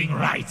everything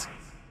right.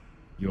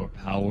 Your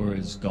power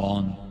is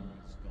gone.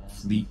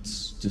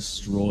 Fleets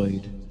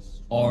destroyed.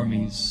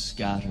 Armies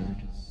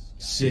scattered.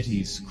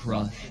 Cities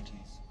crushed.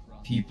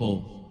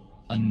 People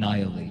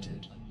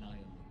annihilated.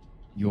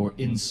 Your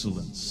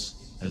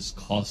insolence has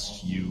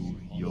cost you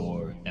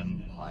your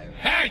empire.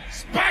 Hey,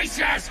 space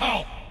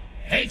asshole!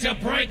 Hate to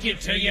break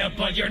it to you,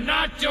 but you're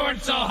not doing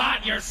so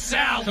hot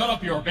yourself! Shut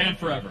up, you're banned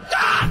forever.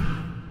 Ah!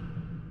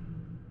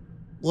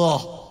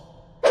 Whoa.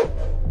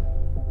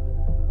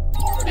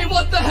 Hey,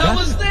 what the hell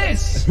is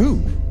this?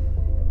 Who?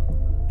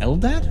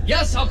 Eldad?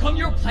 Yes, how come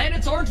your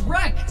planets aren't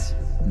wrecked?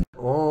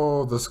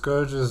 Oh, the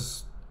Scourge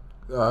is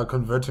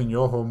converting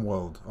your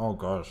homeworld. Oh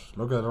gosh,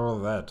 look at all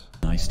of that.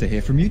 Nice to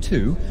hear from you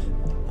too.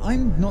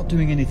 I'm not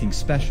doing anything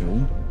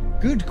special.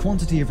 Good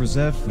quantity of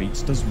reserve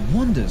fleets does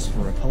wonders for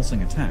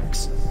repulsing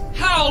attacks.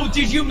 How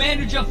did you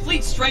manage a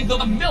fleet strength of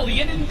 1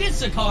 million in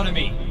this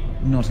economy?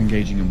 Not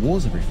engaging in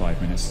wars every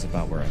 5 minutes is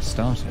about where I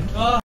started.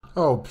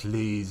 Oh,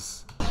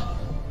 please.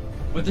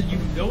 Whether you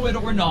know it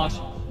or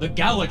not, the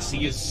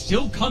galaxy is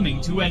still coming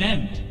to an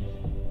end.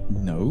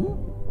 No?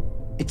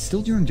 It's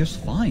still doing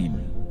just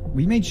fine.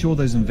 We made sure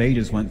those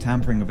invaders weren't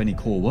tampering with any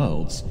core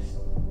worlds.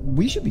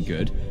 We should be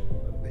good.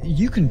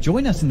 You can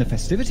join us in the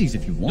festivities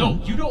if you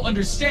want. No, you don't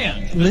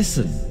understand.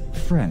 Listen,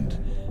 friend.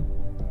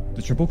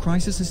 The Triple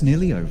Crisis is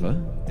nearly over.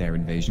 Their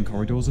invasion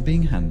corridors are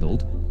being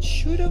handled.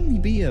 Should only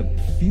be a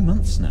few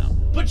months now.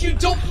 But you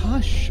don't...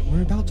 Hush,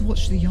 we're about to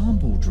watch the yarn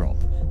ball drop.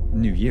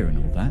 New year and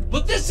all that.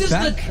 But this is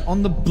Back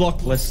on the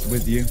block list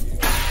with you.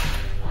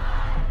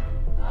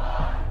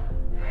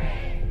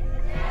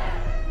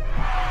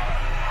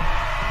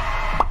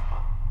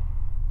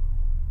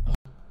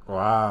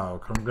 Wow,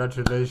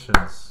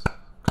 congratulations.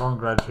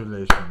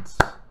 Congratulations.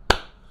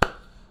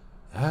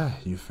 Yeah,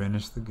 you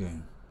finished the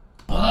game.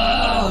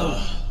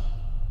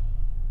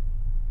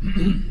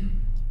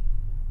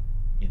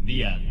 In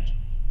the end,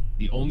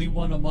 the only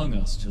one among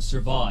us to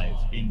survive,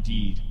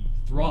 indeed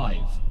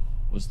thrive,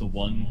 was the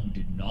one who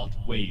did not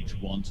wage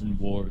wanton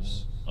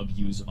wars,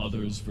 abuse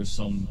others for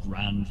some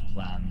grand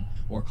plan,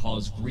 or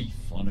cause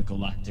grief on a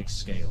galactic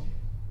scale.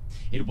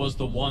 It was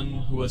the one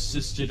who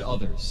assisted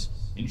others,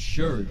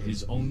 ensured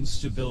his own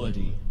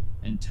stability,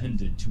 and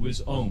tended to his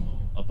own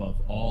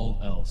above all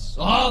else.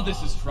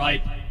 This is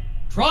tripe!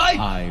 Tripe!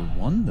 I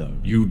won though.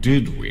 You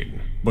did win,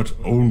 but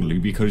only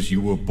because you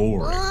were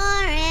boring.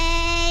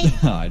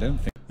 I don't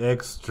think.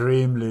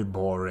 Extremely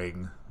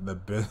boring.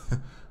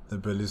 The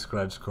Billy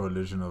Scratch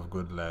Coalition of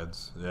Good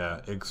Lads.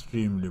 Yeah,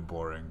 extremely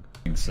boring. I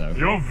think so.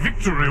 Your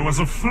victory was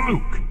a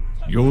fluke.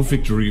 Your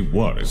victory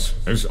was,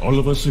 as all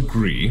of us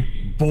agree,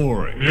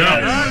 boring.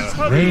 Yes.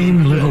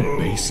 Plain little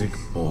basic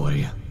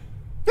boy.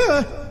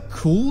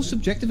 Cool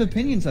subjective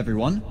opinions,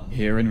 everyone.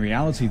 Here in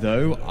reality,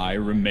 though, I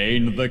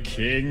remain the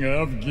king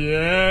of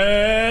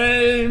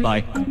game.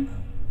 Bye.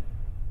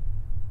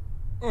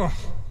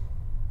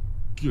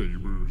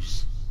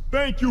 Gamers.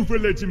 Thank you for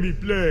letting me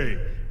play.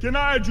 Can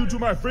I add you to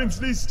my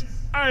friends list?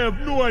 I have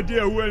no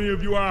idea who any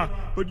of you are,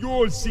 but you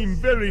all seem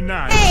very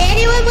nice. Hey,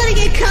 anyone want to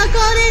get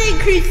cuckolded in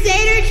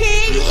Crusader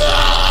King?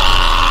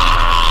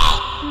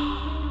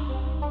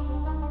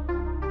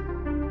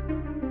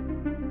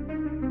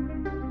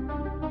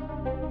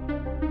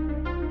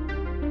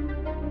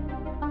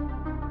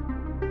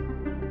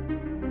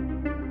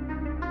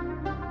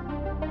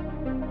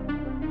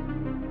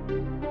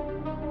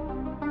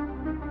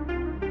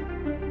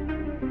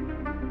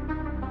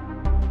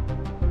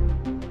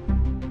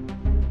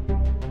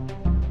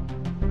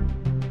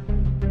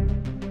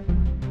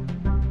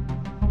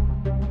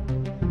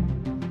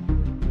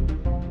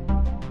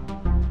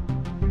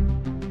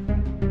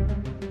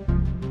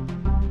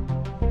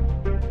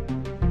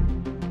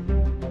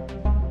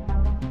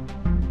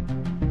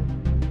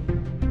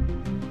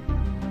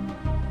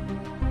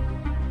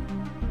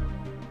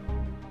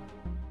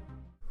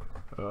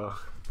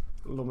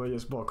 Låt mig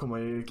just bara komma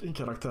i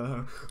karaktär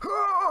här.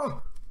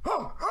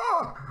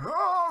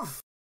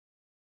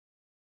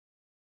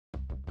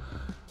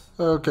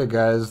 Okay,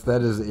 guys,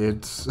 that is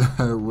it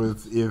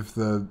with if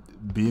the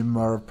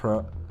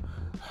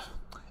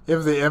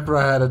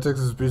Emperor had a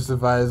text-to-speech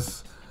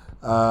device,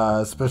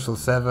 Special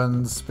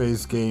 7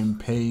 space game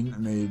Pain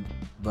made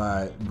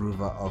by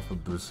Bruva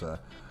Alfabusa.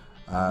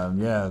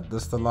 Yeah, the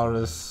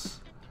Stellaris,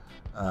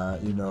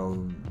 you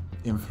know,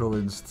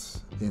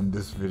 influenced in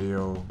this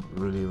video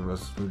really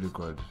was really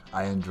good.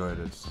 I enjoyed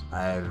it.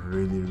 I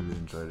really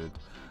enjoyed it.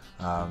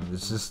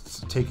 It's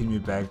just taking me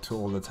back to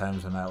all the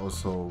times when I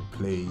also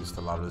play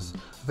Stellaris.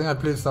 I think I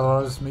played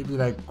Stellaris maybe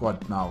like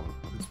what now?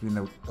 It's been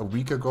a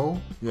week ago.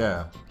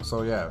 Yeah.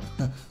 So yeah,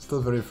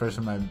 still very fresh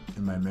in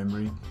my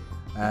memory,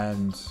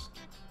 and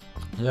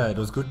yeah, it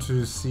was good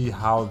to see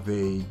how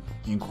they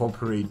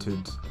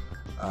incorporated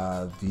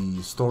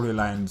the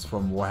storylines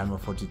from Warhammer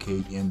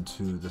 40k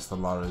into the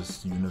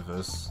Stellaris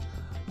universe.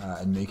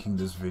 And making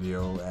this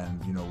video,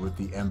 and you know, with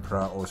the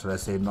Emperor, or should I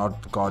say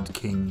not God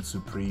King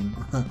Supreme,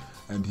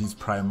 and his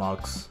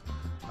Primarchs,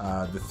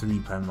 the 3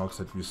 Primarchs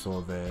that we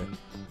saw there,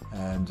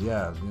 and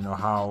yeah, you know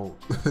how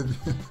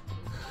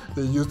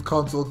they used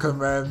console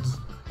commands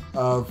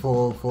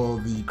for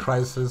the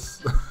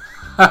crisis,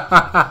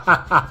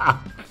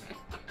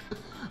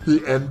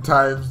 the end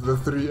times, the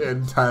 3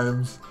 end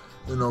times,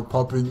 you know,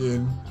 popping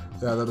in.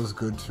 Yeah, that was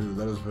good too.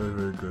 That was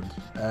very good.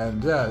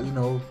 And yeah, you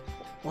know,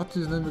 what's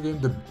his name again?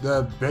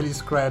 The Belly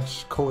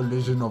Scratch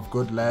Coalition of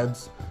Good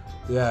Lads.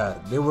 Yeah,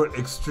 they were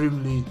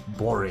extremely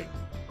boring.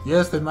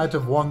 Yes, they might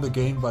have won the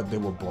game, but they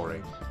were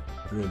boring.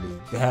 Really.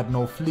 They had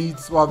no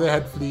fleets. Well, they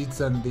had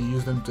fleets and they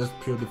used them just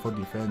purely for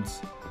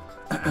defense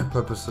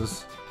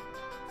purposes.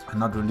 And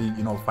not really,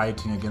 you know,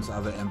 fighting against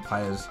other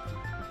empires.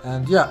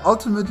 And yeah,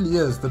 ultimately,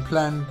 yes, the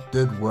plan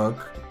did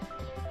work.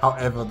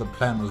 However, the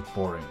plan was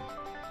boring.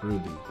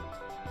 Really.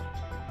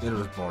 It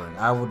was boring.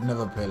 I would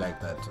never play like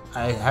that.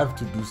 I have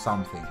to do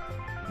something,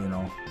 you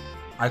know.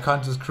 I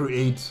can't just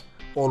create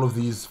all of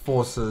these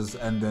forces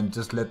and then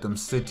just let them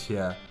sit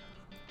here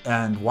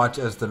and watch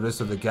as the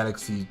rest of the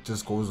galaxy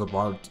just goes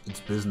about its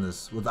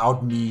business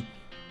without me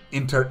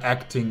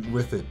interacting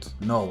with it.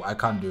 No, I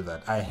can't do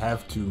that. I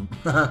have to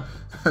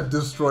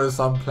destroy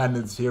some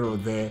planets here or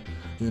there,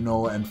 you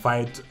know, and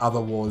fight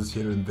other wars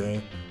here and there,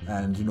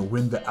 and, you know,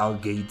 win the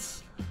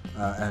Algates,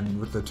 and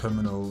with the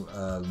terminal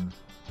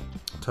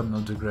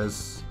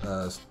digress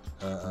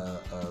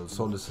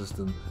solar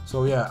system.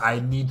 So yeah, I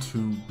need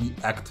to be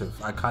active.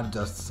 I can't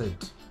just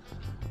sit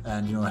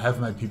and, you know, have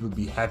my people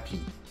be happy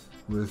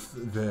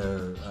with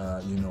their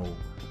you know,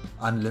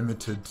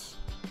 unlimited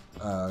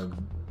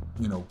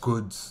you know,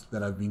 goods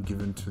that have been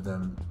given to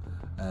them,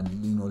 and,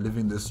 you know,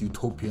 living this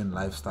utopian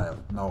lifestyle.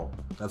 No,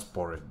 that's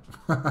boring.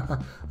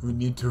 We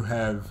need to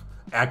have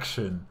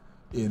action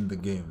in the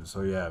game.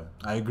 So yeah,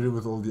 I agree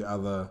with all the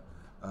other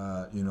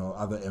you know,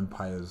 other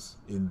empires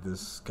in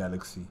this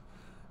galaxy.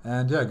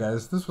 And yeah,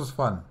 guys, this was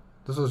fun.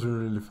 This was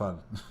really fun.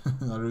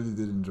 I really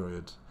did enjoy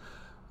it.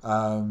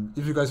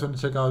 If you guys want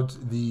to check out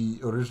the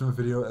original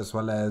video as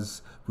well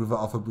as Bruva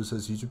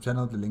Alfabusa's YouTube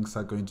channel, the links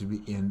are going to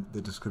be in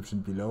the description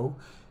below.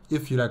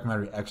 If you like my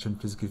reaction,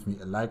 please give me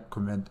a like,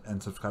 comment,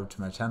 and subscribe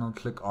to my channel.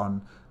 Click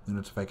on the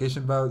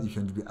notification bell if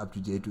you want to be up to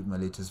date with my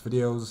latest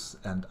videos,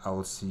 and I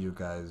will see you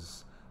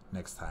guys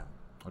next time.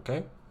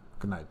 Okay?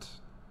 Good night.